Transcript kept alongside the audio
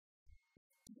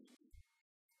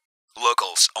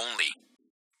Locals only.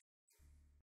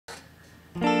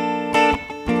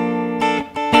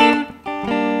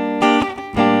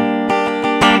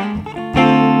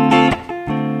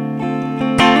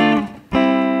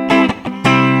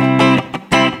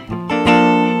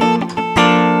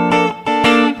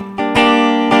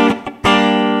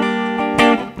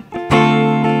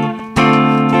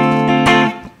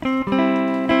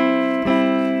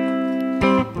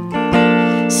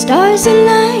 Stars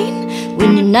align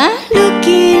when you're not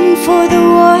looking for the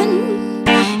one.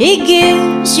 It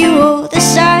gives you all the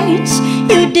signs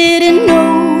you didn't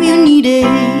know you needed.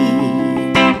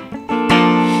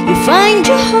 You find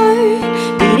your heart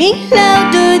beating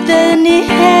louder than it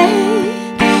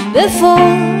had before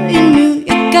you knew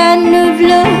your kind of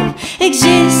love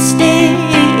existed.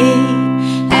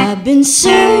 I've been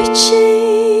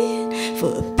searching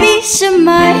for a piece of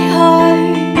my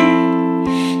heart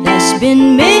that's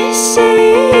been missing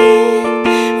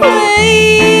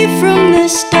way from the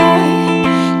start.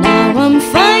 Now I'm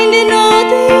finding all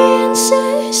the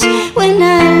answers when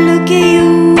I look at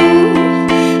you.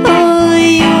 Oh,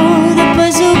 you're the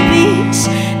puzzle piece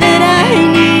that I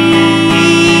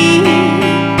need.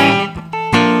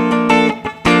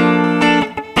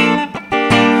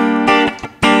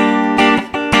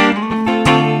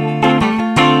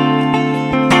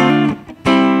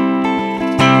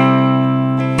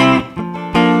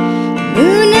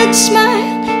 Moon had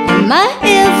smiled at my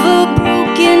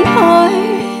ever-broken heart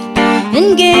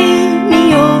and gave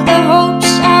me all the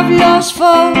hopes I've lost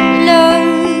for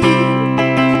love.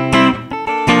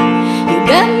 You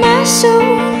got my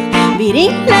soul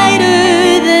beating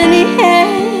lighter than it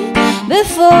had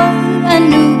before I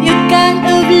knew your kind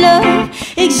of love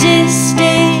existed.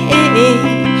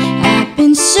 I've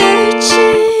been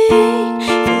searching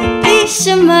for a piece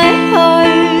of my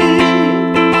heart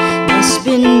that's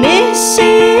been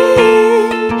missing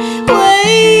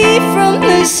way from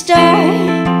the start.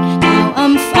 Now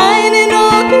I'm finding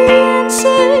all the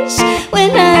answers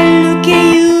when I look at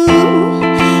you.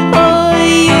 Oh,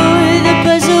 you're the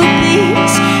puzzle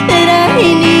piece that I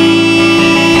need.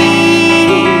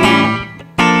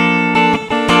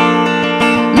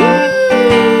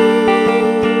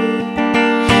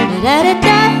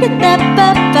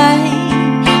 Da-da-da-da-da-ba-ba,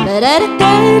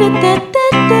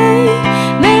 ba-da-da-da-da-da-da-da,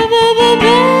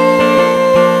 ba-ba-ba-ba,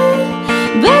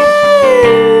 ba.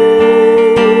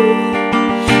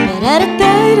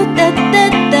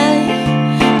 Ba-da-da-da-da-da-da,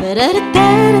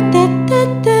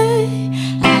 ba-da-da-da-da-da-da.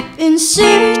 I've been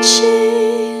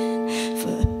searching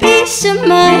for a piece of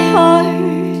my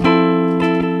heart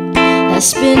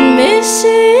that's been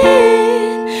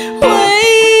missing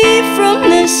way from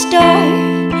the start.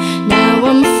 Now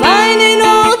I'm finding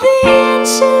all the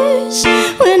answers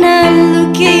when I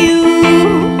look at you.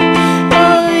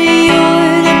 Oh,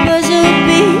 you're the puzzle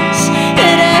piece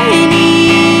that I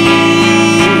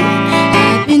need.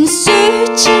 I've been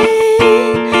searching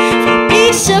for a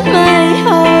piece of my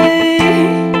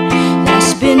heart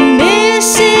that's been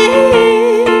missing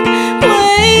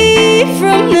way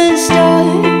from the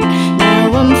start.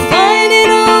 Now I'm finding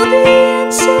all the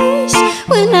answers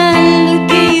when I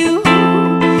look at you.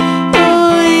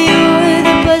 Oh, you're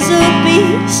the puzzle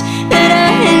piece that I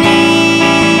need.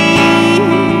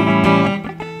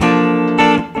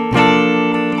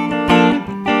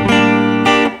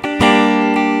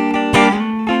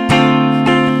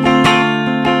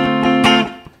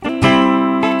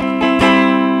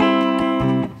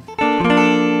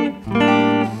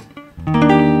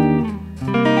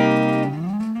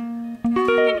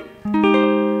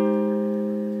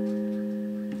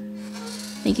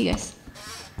 Thank you, guys.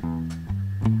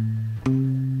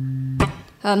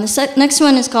 The next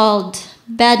one is called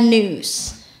Bad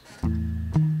News.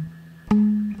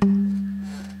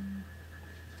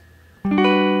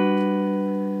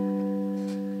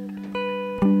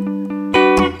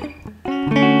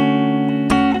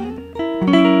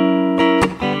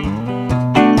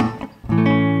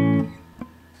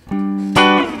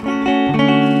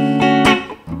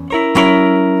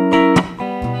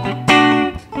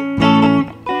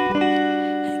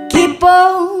 Keep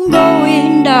on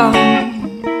going down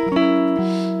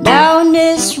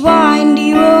this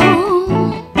windy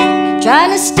road, trying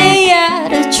to stay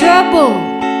out of trouble,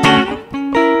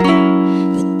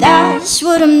 but that's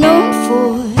what I'm known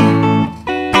for.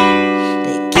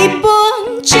 They keep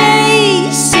on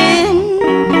chasing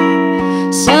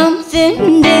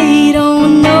something they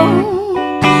don't know,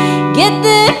 get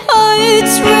their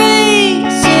hearts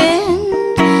racing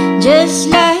just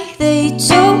like they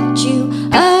told you.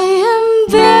 I am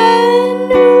bad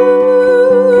news.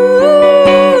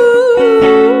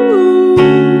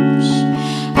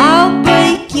 I'll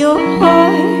break your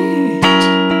heart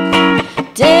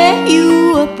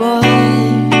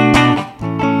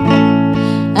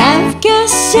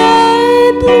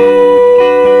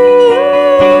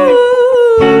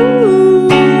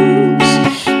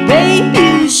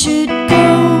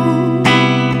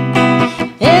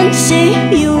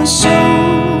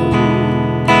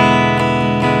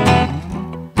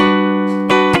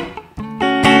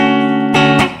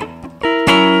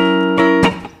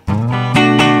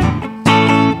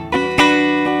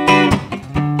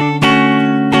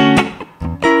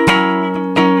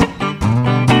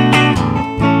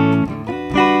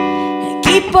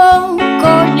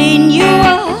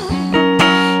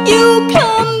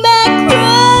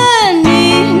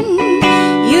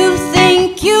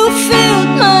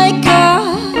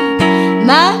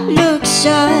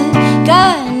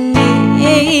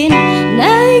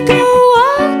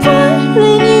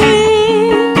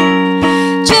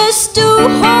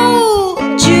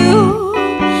told you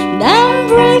that I'm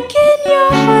breaking your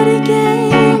heart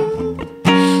again.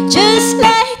 Just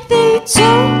like they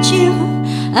told you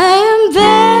I am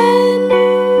bad news.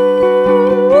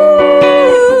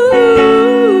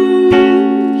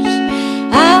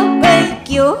 I'll break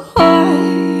your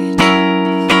heart,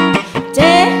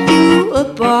 tear you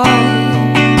apart.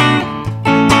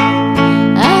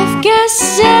 I've got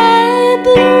sad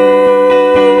blues.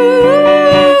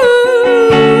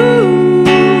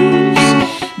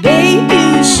 Baby,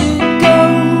 you should go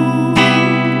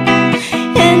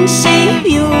and save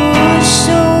your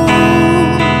soul.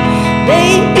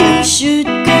 Baby, you should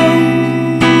go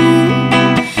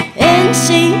and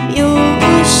save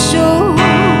your soul.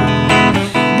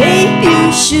 Baby,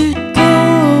 you should go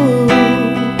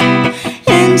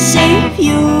and save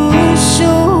your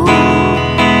soul.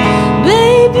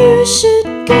 Baby, you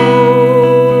should go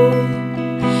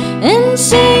and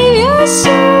save your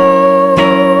soul.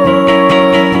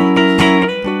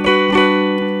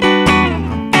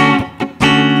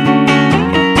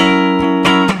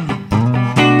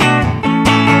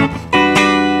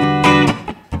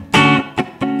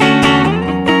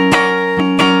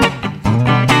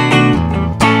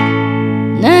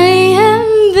 I am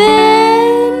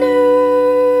bad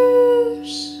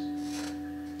news.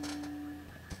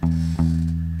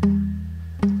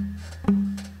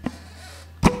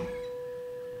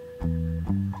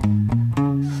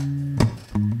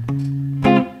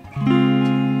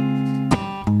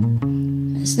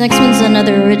 This next one's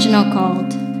another original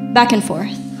called Back and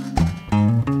Forth.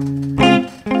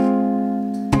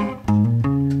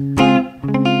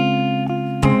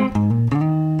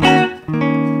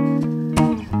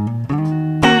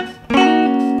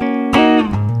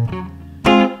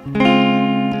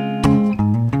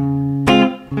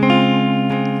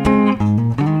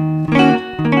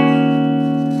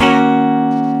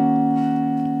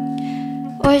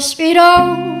 Our street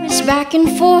always back and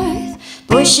forth,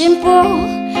 push and pull,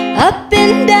 up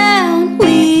and down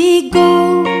we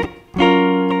go.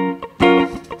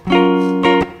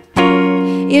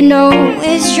 You know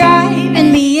it's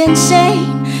driving me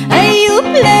insane. Are you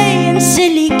playing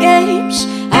silly games?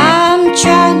 I'm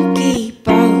trying to keep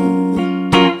up.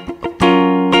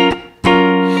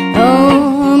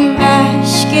 Oh, I'm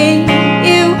asking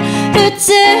you to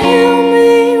tell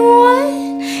me what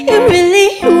you really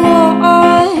want.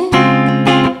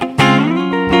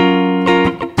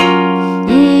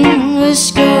 What's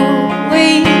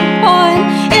going on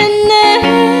in that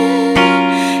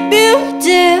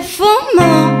beautiful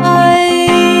mind?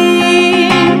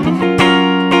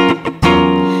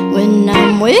 When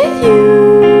I'm with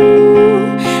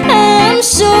you, I'm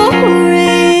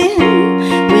soaring.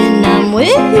 When I'm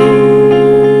with you,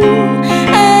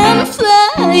 I'm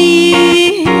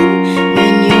flying.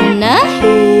 When you're not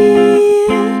here,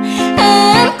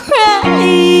 I'm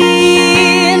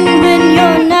crying. When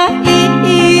you're not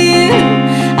here,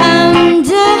 I'm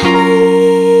dying.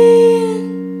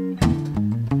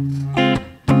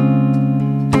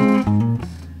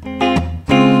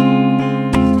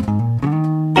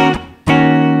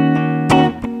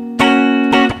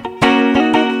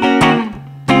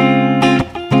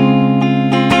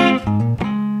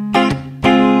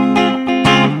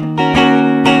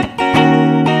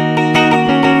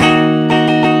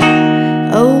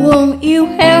 Oh, won't you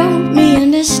help me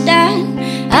understand?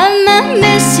 Am I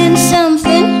missing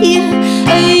something here?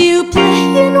 Are you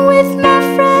playing with my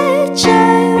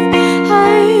fragile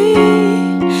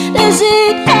heart? Does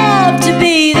it have to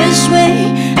be this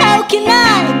way? How can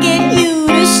I get you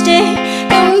to stay?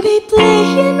 Don't be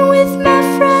playing with my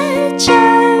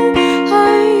fragile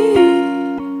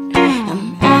heart.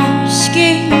 I'm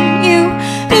asking you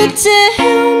to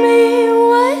tell me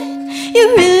what you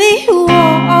really want.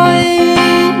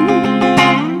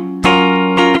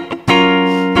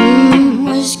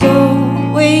 What's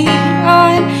going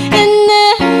on in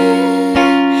that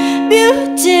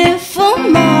beautiful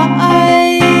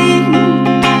mind?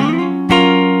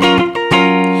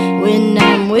 When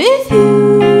I'm with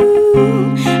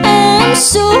you, I'm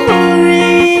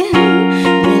soaring.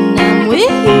 When I'm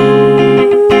with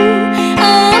you,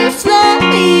 I'm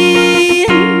flying.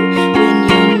 When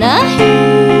you're not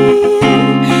here,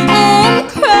 I'm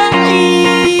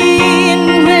crying.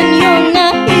 When you're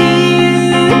not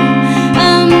here,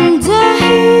 I'm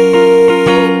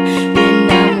dying. When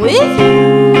I'm with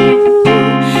you,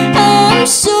 I'm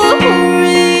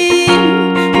soaring.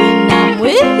 When I'm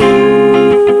with you,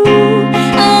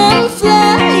 I'm flying.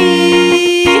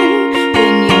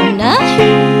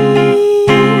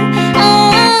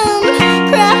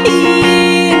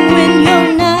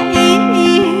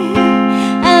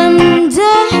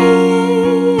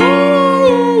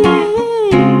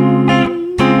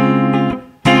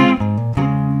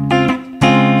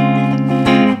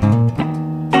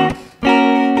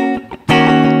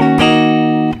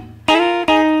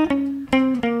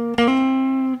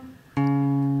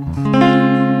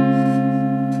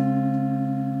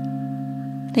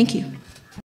 Thank you.